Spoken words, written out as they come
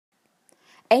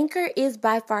Anchor is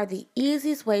by far the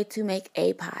easiest way to make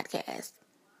a podcast.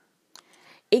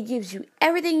 It gives you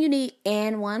everything you need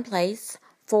in one place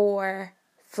for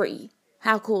free.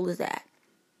 How cool is that?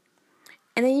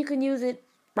 And then you can use it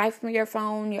right from your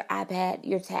phone, your iPad,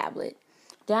 your tablet.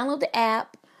 Download the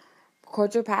app,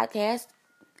 record your podcast,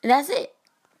 and that's it.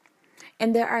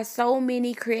 And there are so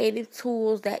many creative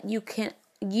tools that you can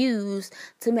use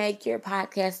to make your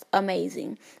podcast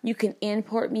amazing. You can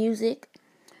import music.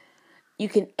 You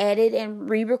can edit and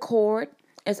re-record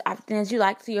as often as you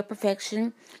like to your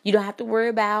perfection. You don't have to worry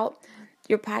about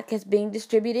your podcast being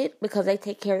distributed because they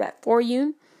take care of that for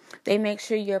you. They make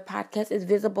sure your podcast is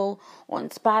visible on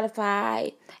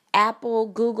Spotify, Apple,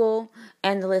 Google,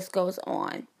 and the list goes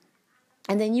on.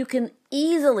 And then you can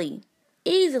easily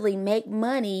make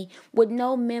money with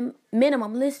no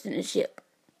minimum listenership.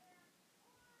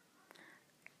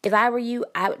 If I were you,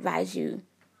 I would advise you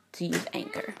to use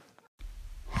Anchor.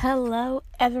 Hello,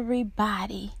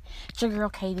 everybody. It's your girl,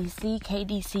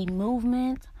 KDC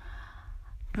Movement.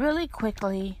 Really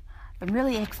quickly, I'm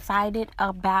really excited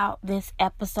about this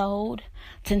episode.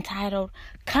 It's entitled,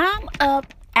 Come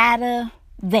Up Outta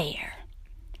There.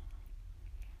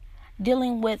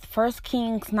 Dealing with 1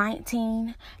 Kings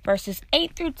 19, verses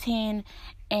 8 through 10,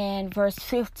 and verse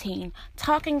 15.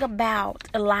 Talking about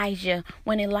Elijah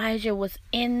when Elijah was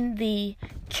in the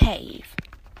cave.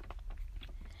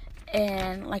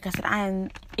 And like I said, I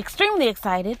am extremely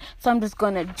excited. So I'm just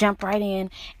going to jump right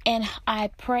in. And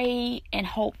I pray and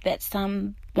hope that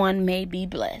someone may be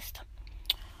blessed.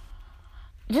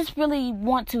 Just really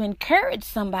want to encourage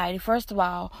somebody, first of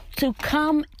all, to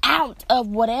come out of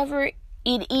whatever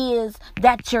it is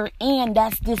that you're in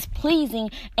that's displeasing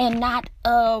and not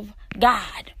of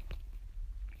God.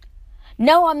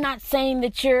 No, I'm not saying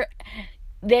that you're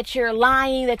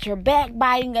lying, that you're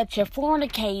backbiting, that you're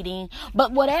fornicating,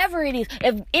 but whatever it is,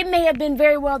 if it may have been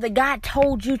very well that God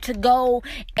told you to go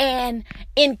and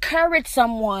encourage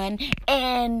someone,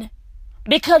 and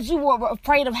because you were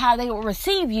afraid of how they would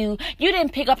receive you, you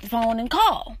didn't pick up the phone and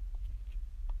call.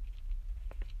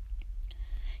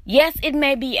 Yes, it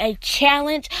may be a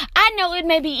challenge. I know it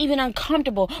may be even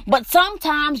uncomfortable, but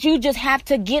sometimes you just have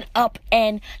to get up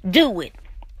and do it.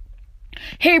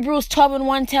 Hebrews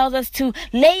 12:1 tells us to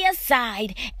lay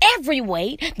aside every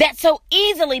weight that so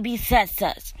easily besets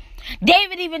us.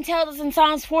 David even tells us in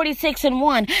Psalms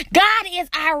 46:1, God is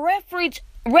our refuge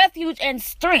and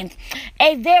strength,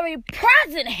 a very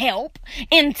present help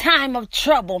in time of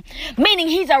trouble. Meaning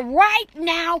he's a right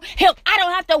now help. I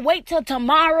don't have to wait till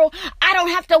tomorrow. I don't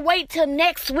have to wait till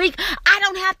next week. I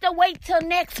don't have to wait till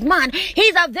next month.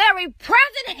 He's a very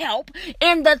present help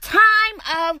in the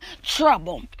time of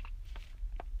trouble.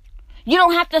 You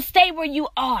don't have to stay where you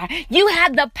are. You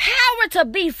have the power to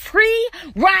be free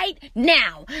right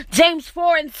now. James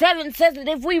 4:7 says that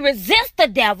if we resist the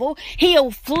devil, he'll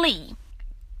flee.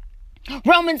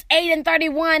 Romans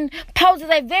 8:31 poses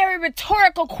a very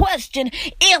rhetorical question.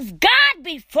 If God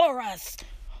be for us,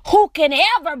 who can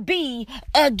ever be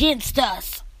against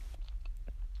us?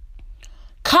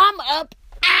 Come up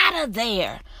out of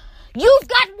there. You've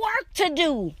got work to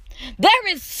do. There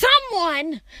is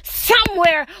someone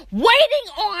somewhere waiting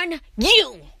on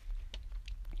you.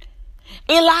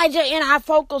 Elijah in our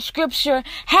focal scripture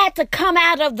had to come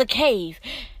out of the cave.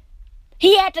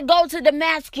 He had to go to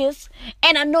Damascus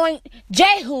and anoint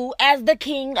Jehu as the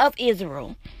king of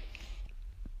Israel.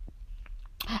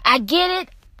 I get it.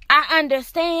 I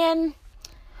understand.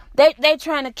 They're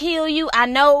trying to kill you. I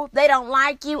know. They don't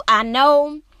like you. I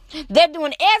know. They're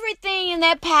doing everything in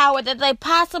their power that they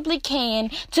possibly can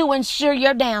to ensure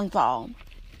your downfall.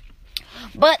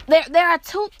 But there are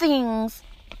two things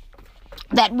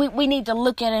that we need to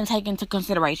look at and take into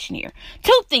consideration here.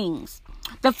 Two things.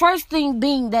 The first thing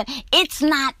being that it's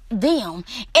not them.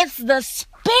 It's the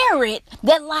spirit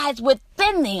that lies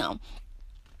within them.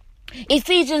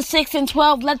 Ephesians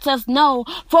 6:12 lets us know,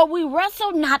 for we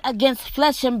wrestle not against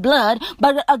flesh and blood,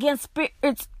 but against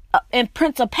spirits and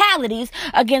principalities,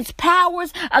 against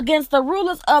powers, against the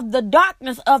rulers of the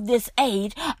darkness of this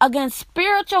age, against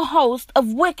spiritual hosts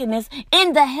of wickedness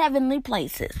in the heavenly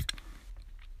places.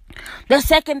 The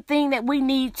second thing that we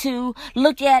need to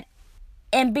look at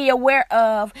and be aware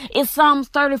of is Psalms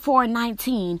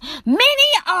 34:19.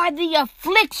 Many are the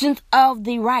afflictions of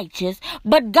the righteous,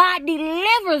 but God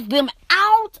delivers them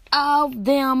out of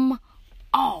them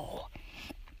all.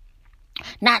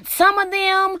 Not some of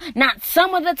them, not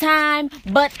some of the time,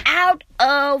 but out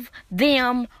of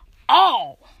them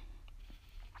all.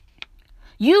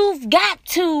 You've got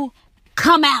to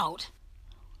come out.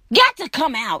 Got to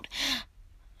come out.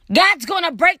 God's going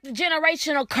to break the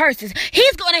generational curses.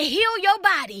 He's going to heal your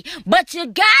body, but you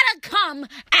gotta come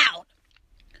out.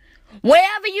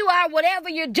 Wherever you are, whatever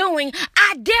you're doing,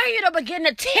 I dare you to begin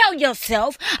to tell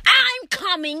yourself, I'm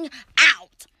coming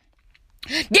out.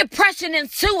 Depression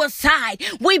and suicide,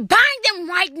 we bind them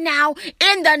right now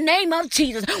in the name of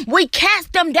Jesus. We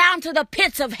cast them down to the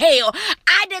pits of hell.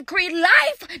 I decree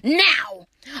life now.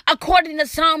 According to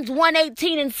Psalms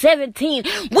 118 and 17,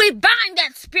 we bind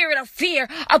that spirit of fear.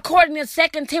 According to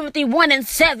 2 Timothy 1 and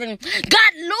 7,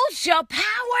 God, loose your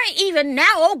power even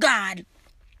now, oh God.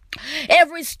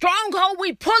 Every stronghold,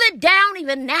 we pull it down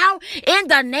even now in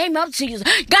the name of Jesus.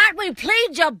 God, we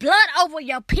plead your blood over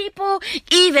your people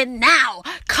even now.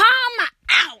 Come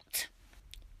out.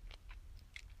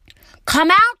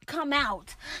 Come out, come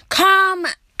out. Come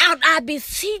out. I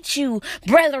beseech you,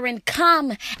 brethren,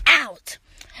 come out.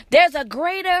 There's a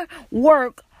greater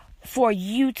work for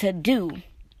you to do.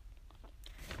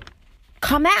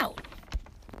 Come out.